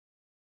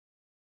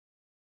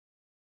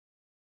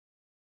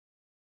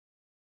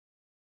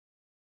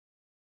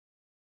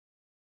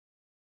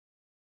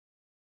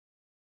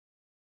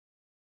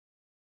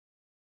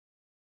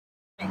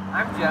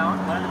I'm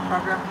Joan, one of the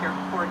program care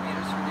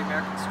coordinators for the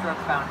American Stroke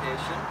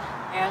Foundation,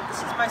 and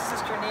this is my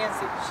sister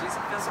Nancy. She's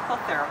a physical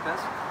therapist,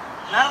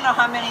 and I don't know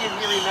how many of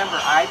you remember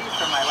Ivy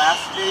from my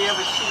last video,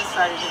 but she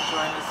decided to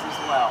join us as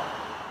well.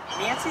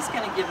 Nancy's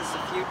going to give us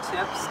a few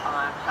tips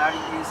on how to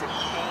use a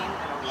cane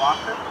and a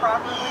walker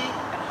properly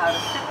and how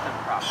to fit them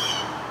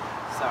properly.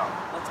 So,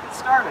 let's get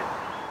started.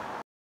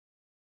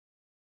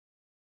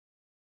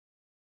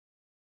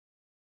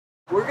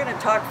 We're going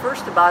to talk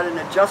first about an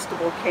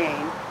adjustable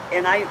cane,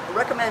 and I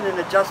recommend an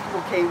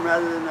adjustable cane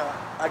rather than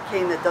a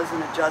cane that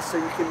doesn't adjust, so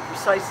you can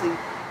precisely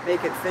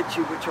make it fit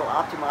you, which will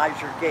optimize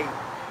your gait.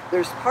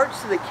 There's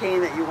parts of the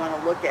cane that you want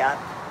to look at.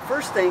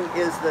 First thing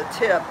is the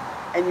tip,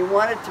 and you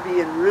want it to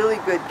be in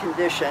really good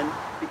condition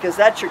because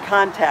that's your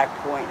contact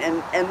point,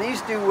 and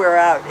these do wear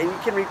out, and you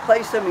can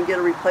replace them and get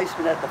a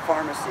replacement at the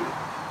pharmacy.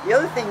 The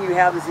other thing you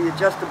have is the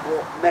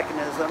adjustable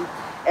mechanism,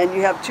 and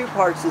you have two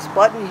parts, this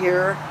button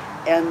here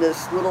and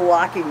this little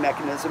locking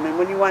mechanism. And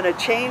when you want to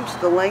change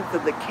the length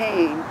of the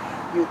cane,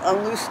 you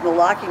unloosen the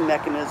locking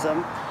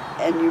mechanism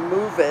and you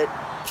move it,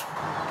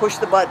 push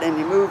the button and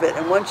you move it,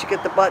 and once you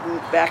get the button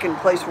back in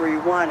place where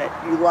you want it,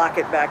 you lock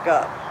it back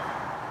up.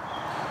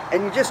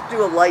 And you just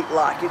do a light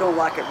lock, you don't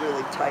lock it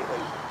really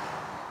tightly.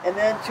 And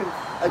then to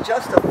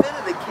adjust the fit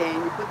of the cane,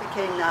 you put the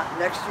cane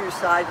next to your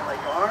side and let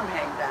your arm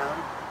hang down,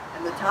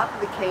 and the top of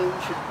the cane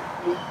should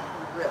meet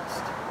your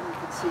wrist. And you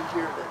can see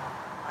here that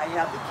I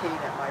have the cane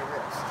at my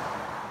wrist.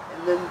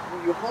 And then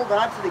when you hold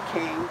on to the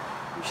cane,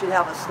 you should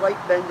have a slight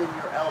bend in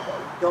your elbow.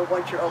 You don't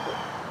want your elbow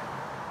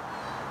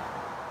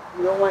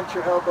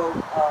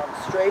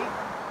straight,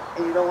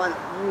 and you don't want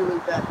it really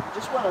bent. You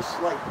just want a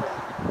slight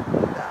bend,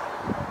 like that.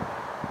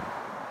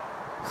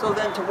 So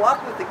then to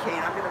walk with the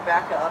cane, I'm going to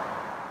back up.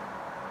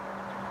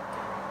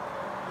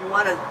 You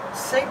want to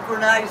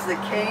synchronize the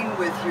cane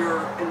with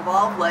your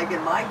involved leg.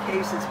 In my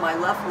case, it's my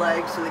left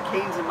leg, so the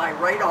cane's in my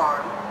right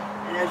arm.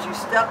 And as you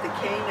step, the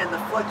cane and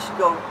the foot should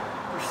go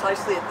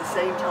precisely at the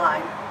same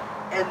time,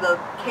 and the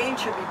cane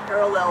should be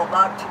parallel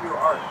about to your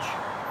arch.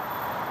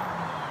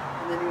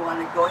 And then you want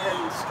to go ahead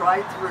and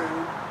stride through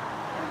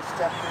and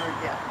step here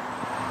again.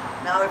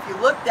 Now if you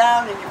look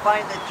down and you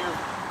find that your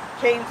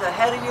cane's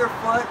ahead of your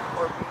foot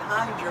or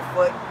behind your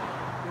foot,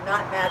 you're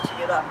not matching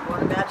it up. You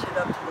want to match it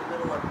up to the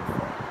middle of your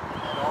foot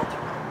and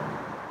alternate.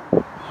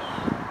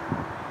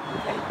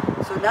 Okay,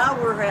 so now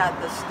we're at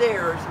the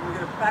stairs, and we're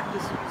going to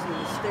practice using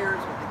the stairs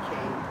with the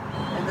cane.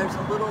 And there's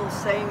a little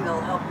saying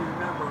that'll help you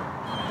remember: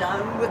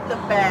 down with the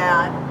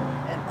bad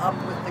and up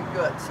with the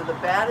good. So the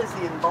bad is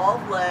the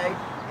involved leg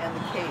and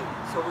the cane.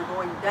 So we're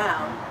going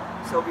down.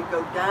 So we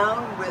go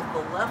down with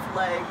the left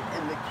leg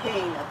and the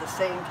cane at the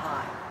same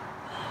time.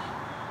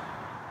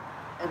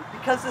 And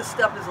because this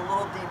step is a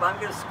little deep, I'm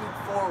going to scoot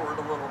forward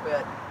a little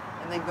bit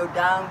and then go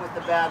down with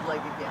the bad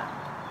leg again.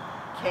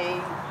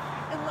 Cane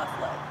and left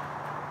leg.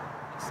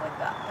 Just like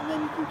that. And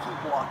then you can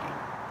keep walking.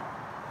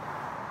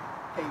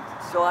 Okay,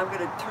 so I'm going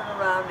to turn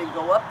around and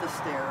go up the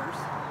stairs,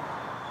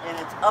 and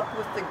it's up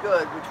with the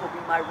good, which will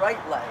be my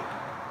right leg.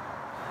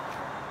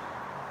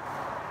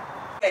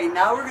 Okay,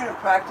 now we're going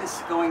to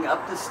practice going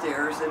up the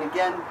stairs, and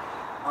again,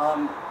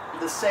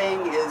 the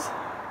saying is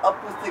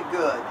up with the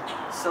good.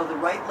 So the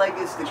right leg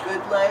is the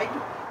good leg,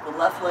 the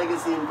left leg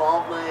is the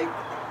involved leg,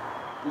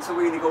 and so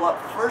we're going to go up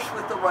first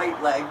with the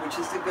right leg, which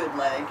is the good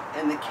leg,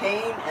 and the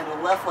cane and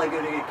the left leg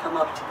are going to come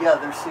up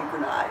together,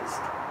 synchronized.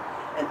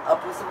 And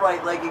up with the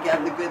right leg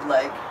again, the good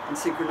leg, and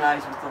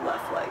synchronize with the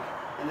left leg.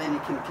 And then you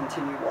can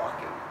continue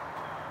walking.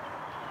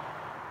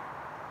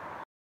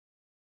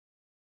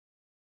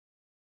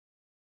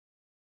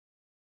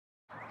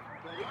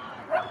 Ready?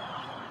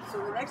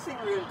 So the next thing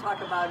we're going to talk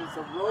about is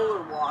a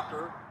roller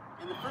walker.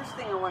 And the first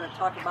thing I want to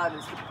talk about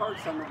is the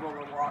parts on the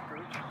roller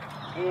walker.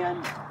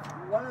 And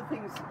one of the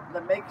things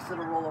that makes it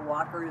a roller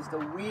walker is the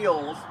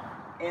wheels.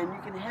 And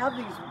you can have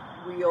these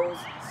wheels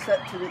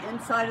set to the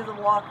inside of the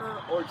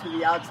walker or to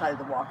the outside of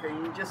the walker,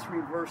 and you just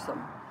reverse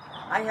them.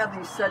 I have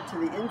these set to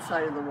the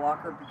inside of the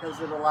walker because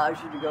it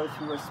allows you to go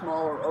through a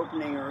smaller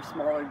opening or a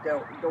smaller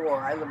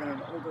door. I live in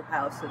an older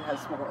house that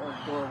has smaller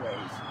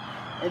doorways.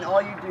 And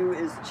all you do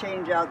is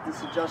change out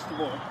this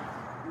adjustable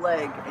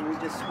leg and you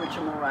just switch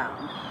them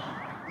around.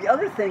 The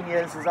other thing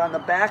is on the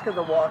back of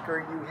the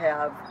walker you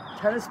have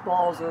tennis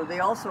balls, or they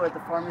also at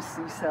the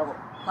pharmacy sell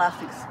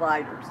plastic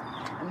sliders.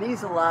 And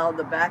these allow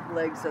the back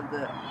legs of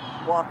the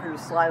walker to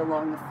slide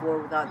along the floor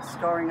without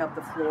scarring up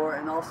the floor,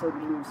 and also to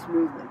move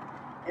smoothly.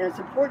 And it's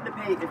important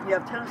to pay, if you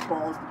have tennis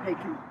balls, to pay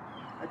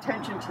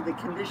attention to the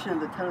condition of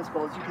the tennis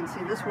balls. You can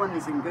see this one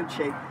is in good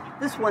shape,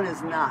 this one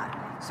is not.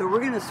 So we're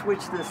going to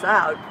switch this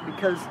out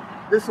because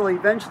this will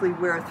eventually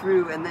wear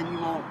through, and then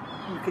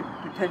you could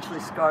potentially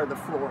scar the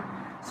floor.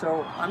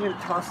 So I'm going to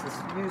toss this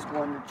used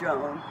one to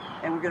Joan,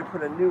 and we're going to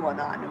put a new one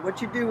on. And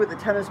what you do with a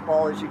tennis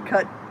ball is you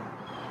cut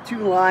two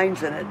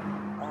lines in it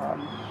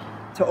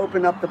to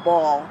open up the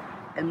ball,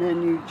 and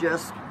then you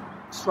just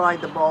slide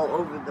the ball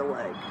over the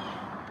leg.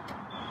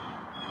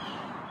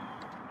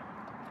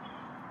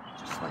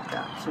 Just like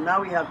that. So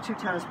now we have two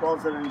tennis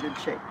balls that are in good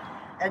shape.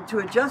 And to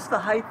adjust the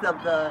height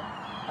of the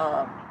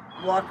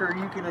walker,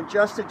 you can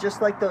adjust it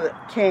just like the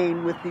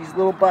cane with these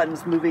little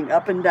buttons moving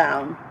up and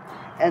down,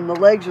 and the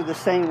legs are the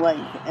same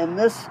length. And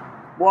this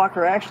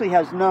walker actually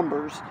has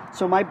numbers,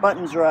 so my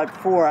buttons are at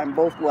 4 on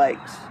both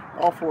legs,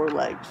 all 4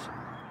 legs.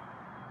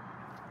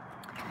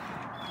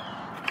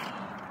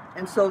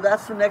 And so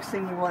that's the next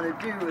thing you want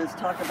to do, is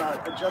talk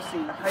about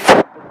adjusting the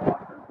height of the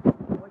walker.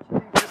 What you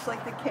do, just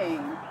like the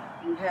cane,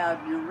 you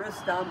have your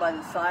wrist down by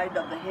the side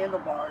of the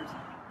handlebars,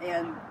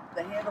 and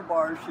the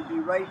handlebars should be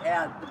right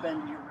at the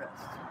bend of your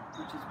wrist,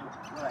 which is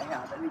what I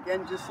have. And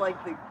again, just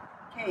like the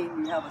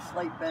cane, you have a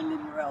slight bend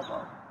in your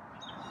elbow.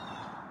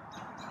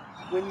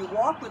 When you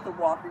walk with the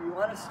walker, you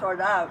want to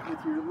start out with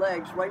your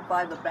legs right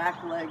by the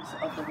back legs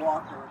of the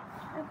walker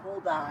and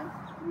hold on.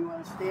 And you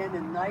want to stand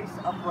in nice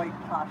upright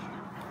posture.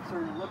 So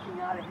you're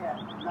looking out ahead,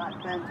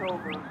 not bent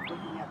over,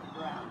 looking at the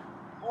ground,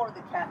 or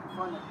the cat in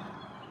front of you,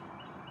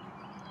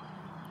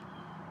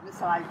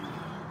 beside you.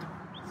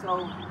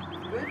 So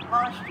good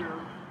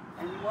posture,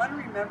 and you want to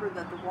remember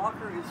that the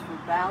walker is for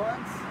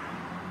balance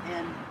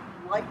and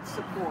light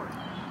support.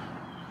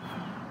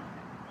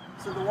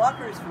 So the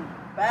walker is for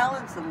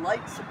balance and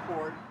light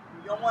support.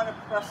 You don't want to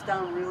press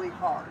down really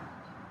hard.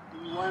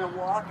 And you want to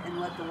walk and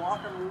let the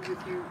walker move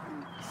with you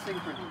in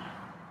synchrony.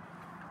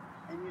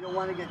 And you don't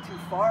want to get too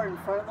far in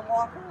front of the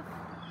walker.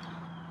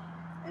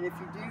 And if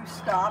you do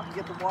stop,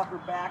 get the walker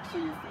back so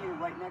your feet are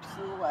right next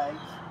to the legs.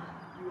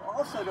 You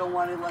also don't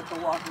want to let the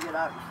walker get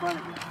out in front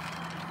of you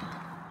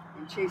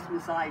and chase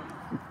beside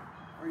you,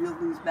 or you'll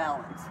lose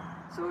balance.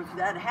 So if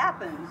that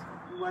happens,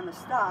 you want to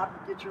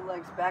stop, get your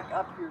legs back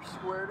up here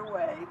squared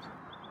away,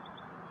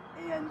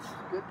 and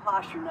good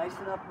posture, nice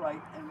and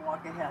upright, and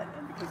walk ahead.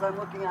 And because I'm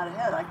looking out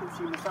ahead, I can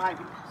see beside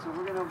you. So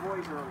we're going to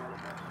avoid her a little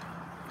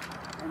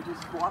bit. And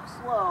just walk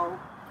slow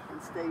and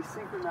stay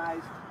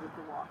synchronized with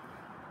the walker.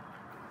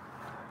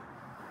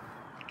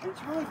 And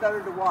it's really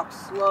better to walk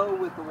slow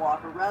with the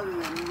walker rather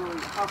than really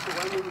hustle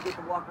and then you get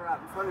the walker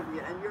out in front of you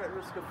and you're at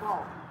risk of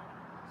falling.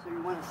 So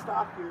you want to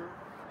stop here,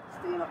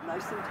 stand up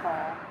nice and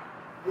tall,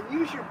 and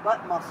use your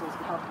butt muscles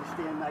to help you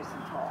stand nice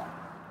and tall.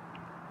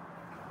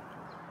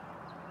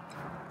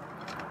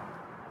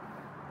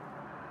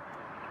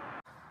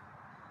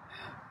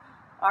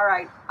 All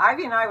right,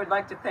 Ivy and I would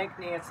like to thank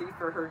Nancy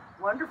for her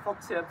wonderful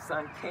tips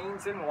on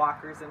canes and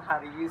walkers and how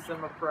to use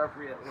them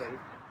appropriately.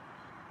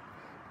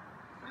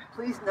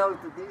 Please note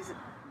that these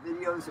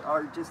videos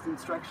are just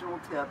instructional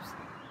tips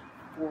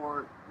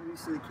for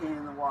use of the cane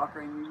and the walker,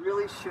 and you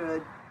really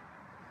should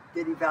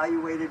get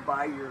evaluated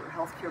by your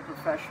healthcare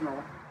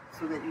professional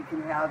so that you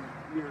can have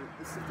your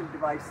assistive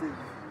devices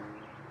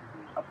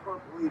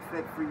appropriately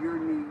fit for your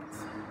needs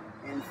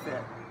and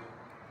fit.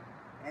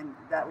 And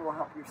that will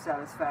help your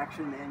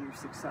satisfaction and your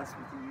success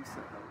with the use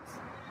of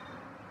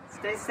those.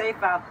 Stay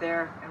safe out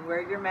there and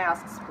wear your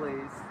masks,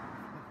 please.